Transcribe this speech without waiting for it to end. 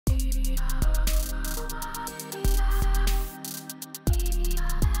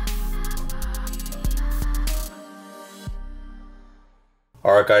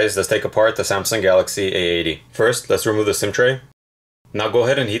Alright guys, let's take apart the Samsung Galaxy A80. First, let's remove the SIM tray. Now go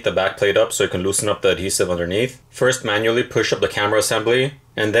ahead and heat the back plate up so you can loosen up the adhesive underneath. First, manually push up the camera assembly,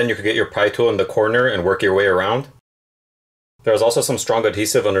 and then you can get your pry tool in the corner and work your way around. There's also some strong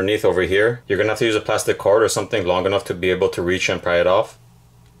adhesive underneath over here. You're going to have to use a plastic cord or something long enough to be able to reach and pry it off.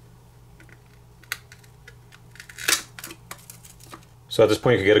 So at this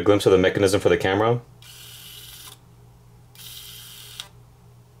point you can get a glimpse of the mechanism for the camera.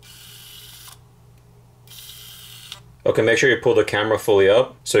 Okay, make sure you pull the camera fully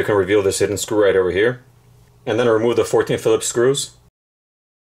up so you can reveal this hidden screw right over here. And then remove the 14 Phillips screws.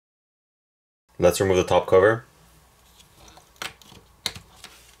 Let's remove the top cover.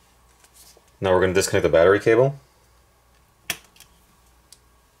 Now we're going to disconnect the battery cable.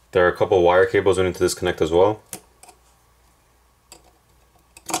 There are a couple wire cables we need to disconnect as well.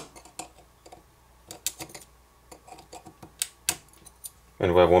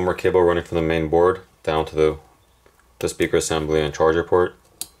 And we have one more cable running from the main board down to the speaker assembly and charger port.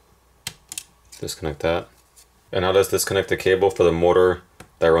 Disconnect that. And now let's disconnect the cable for the motor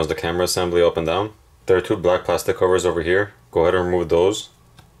that runs the camera assembly up and down. There are two black plastic covers over here. Go ahead and remove those.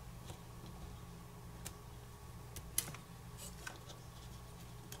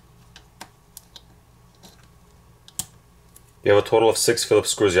 You have a total of 6 Phillips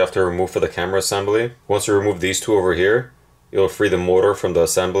screws you have to remove for the camera assembly. Once you remove these two over here, you'll free the motor from the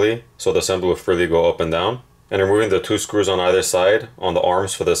assembly, so the assembly will freely go up and down. And removing the 2 screws on either side on the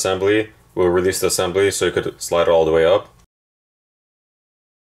arms for the assembly will release the assembly so you could slide it all the way up.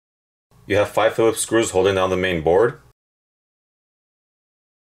 You have 5 Phillips screws holding down the main board.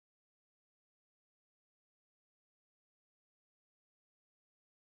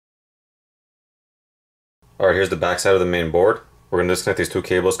 Alright, here's the back side of the main board. We're going to disconnect these 2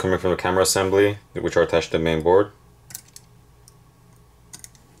 cables coming from the camera assembly, which are attached to the main board.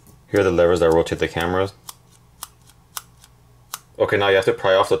 Here are the levers that rotate the cameras. Okay, now you have to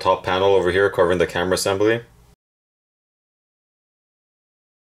pry off the top panel over here covering the camera assembly.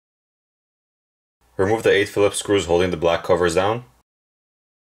 Remove the 8 Phillips screws holding the black covers down.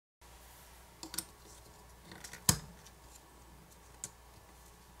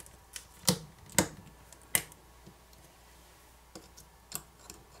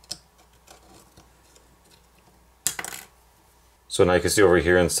 So now you can see over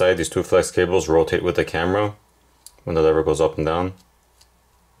here inside these 2 flex cables rotate with the camera when the lever goes up and down.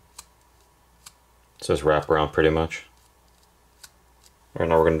 It says wrap around pretty much. Alright,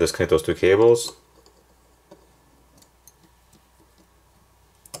 now we're going to disconnect those 2 cables.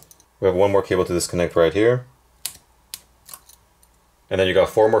 We have one more cable to disconnect right here. And then you got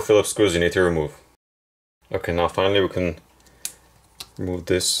 4 more Phillips screws you need to remove. Okay, now finally we can remove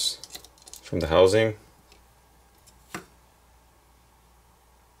this from the housing.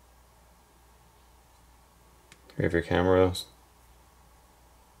 Here you have your cameras.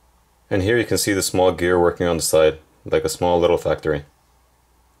 And here you can see the small gear working on the side, like a small little factory.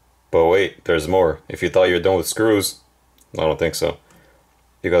 But wait, there's more. If you thought you were done with screws, I don't think so.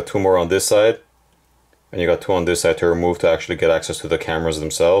 You got 2 more on this side, and you got 2 on this side to remove to actually get access to the cameras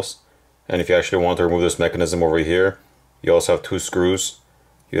themselves. And if you actually want to remove this mechanism over here, you also have 2 screws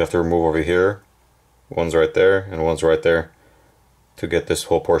you have to remove over here. One's right there, and one's right there, to get this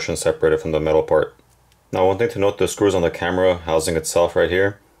whole portion separated from the metal part. Now one thing to note, the screws on the camera housing itself right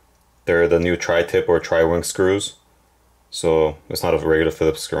here, they're the new tri-tip or tri-wing screws. So it's not a regular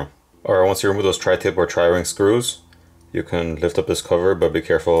Phillips screw. Alright, once you remove those tri-tip or tri-wing screws, you can lift up this cover, but be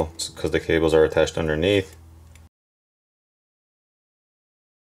careful because the cables are attached underneath.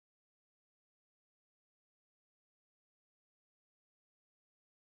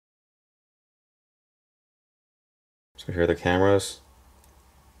 So here are the cameras.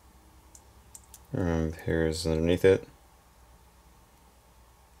 And here's underneath it.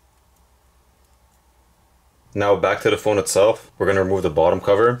 Now back to the phone itself. We're going to remove the bottom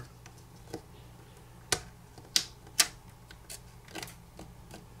cover.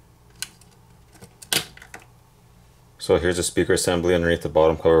 So here's the speaker assembly underneath the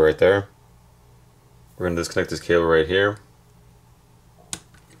bottom cover right there. We're going to disconnect this cable right here.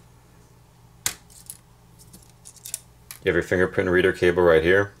 You have your fingerprint reader cable right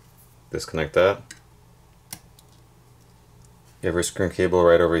here. Disconnect that. You have your screen cable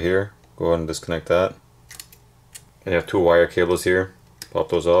right over here. Go ahead and disconnect that. And you have 2 wire cables here. Pop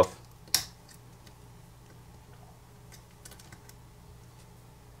those off.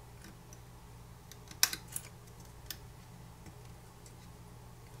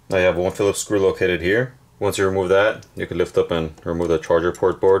 Now you have 1 Phillips screw located here. Once you remove that, you can lift up and remove the charger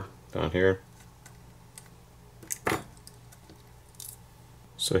port board down here.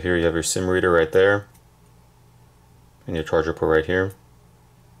 So here you have your SIM reader right there, and your charger port right here.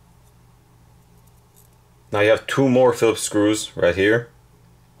 Now you have two more Phillips screws right here,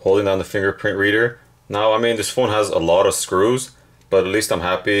 holding down the fingerprint reader. Now, I mean, this phone has a lot of screws, but at least I'm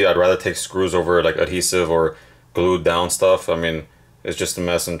happy. I'd rather take screws over like adhesive or glued down stuff. I mean, it's just a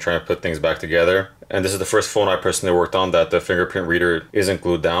mess and trying to put things back together. And this is the first phone I personally worked on that the fingerprint reader isn't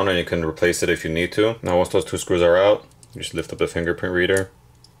glued down, and you can replace it if you need to. Now once those two screws are out, you just lift up the fingerprint reader.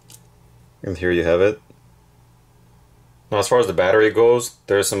 And here you have it. Now as far as the battery goes,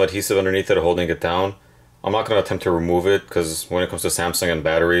 there's some adhesive underneath it holding it down. I'm not going to attempt to remove it because when it comes to Samsung and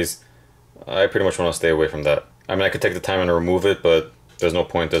batteries, I pretty much want to stay away from that. I mean, I could take the time and remove it, but there's no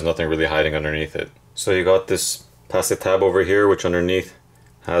point. There's nothing really hiding underneath it. So you got this plastic tab over here, which underneath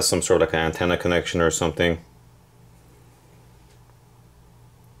has some sort of like an antenna connection or something.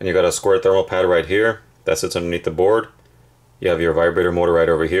 And you got a square thermal pad right here that sits underneath the board. You have your vibrator motor right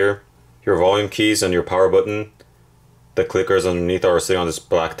over here. Your volume keys and your power button. The clickers underneath are sitting on this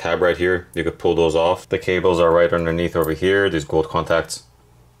black tab right here. You could pull those off. The cables are right underneath over here. These gold contacts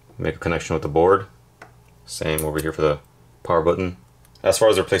make a connection with the board. Same over here for the power button. As far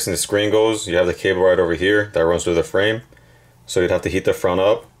as replacing the screen goes, you have the cable right over here that runs through the frame. So you'd have to heat the front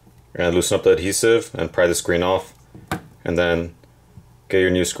up and loosen up the adhesive and pry the screen off. And then get your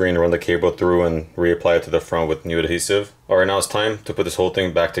new screen, run the cable through and reapply it to the front with new adhesive. Alright, now it's time to put this whole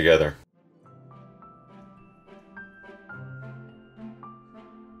thing back together.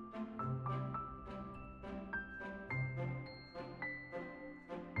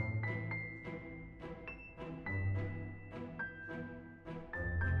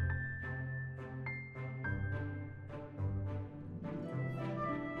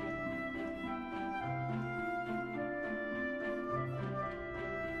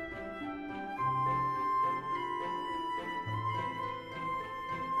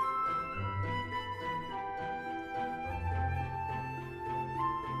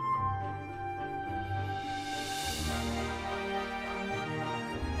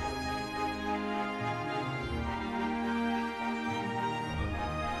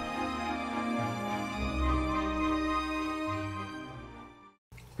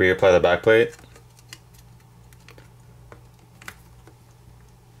 Reapply the back plate.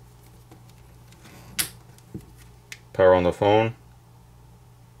 Power on the phone.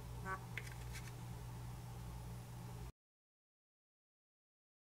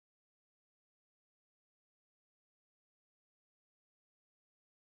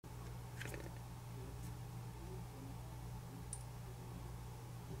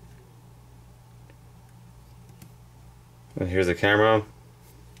 And here's the camera.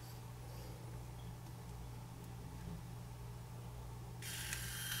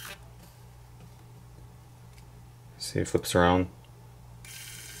 See, it flips around.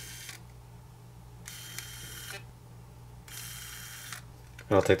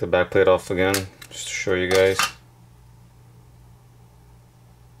 I'll take the back plate off again, just to show you guys.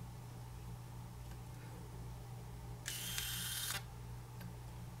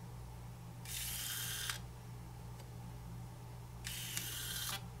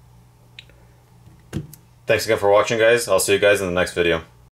 Thanks again for watching, guys. I'll see you guys in the next video.